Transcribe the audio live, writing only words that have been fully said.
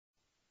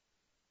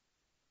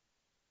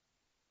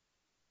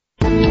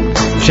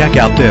Check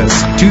out this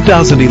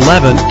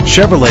 2011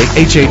 Chevrolet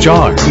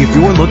HHR. If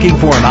you're looking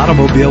for an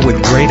automobile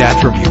with great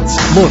attributes,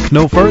 look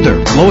no further.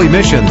 Low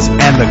emissions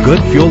and the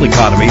good fuel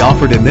economy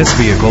offered in this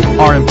vehicle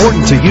are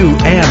important to you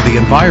and the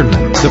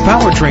environment. The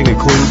powertrain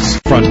includes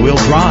front-wheel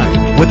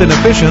drive with an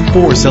efficient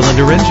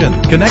 4-cylinder engine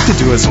connected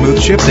to a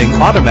smooth shifting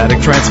automatic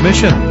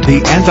transmission.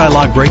 The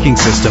anti-lock braking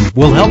system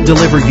will help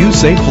deliver you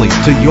safely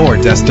to your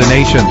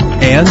destination.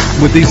 And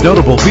with these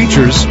notable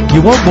features,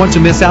 you won't want to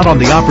miss out on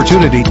the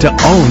opportunity to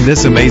own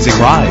this amazing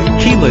ride.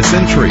 Keyless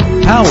entry,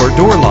 power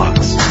door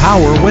locks,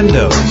 power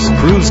windows,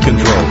 cruise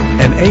control,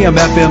 an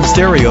AM/FM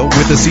stereo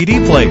with a CD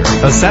player,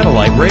 a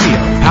satellite radio,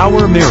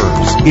 power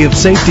mirrors. If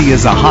safety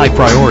is a high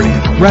priority,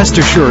 rest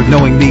assured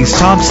knowing these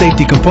top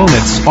safety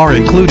components are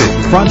included: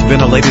 front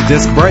ventilated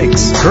disc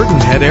brakes, curtain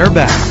head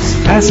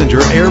airbags, passenger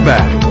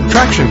airbag,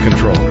 traction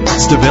control,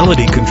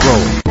 stability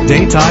control,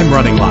 daytime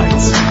running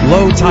lights,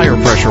 low tire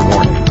pressure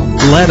warning.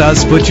 Let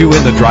us put you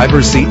in the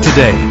driver's seat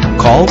today.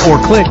 Call or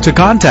click to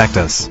contact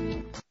us.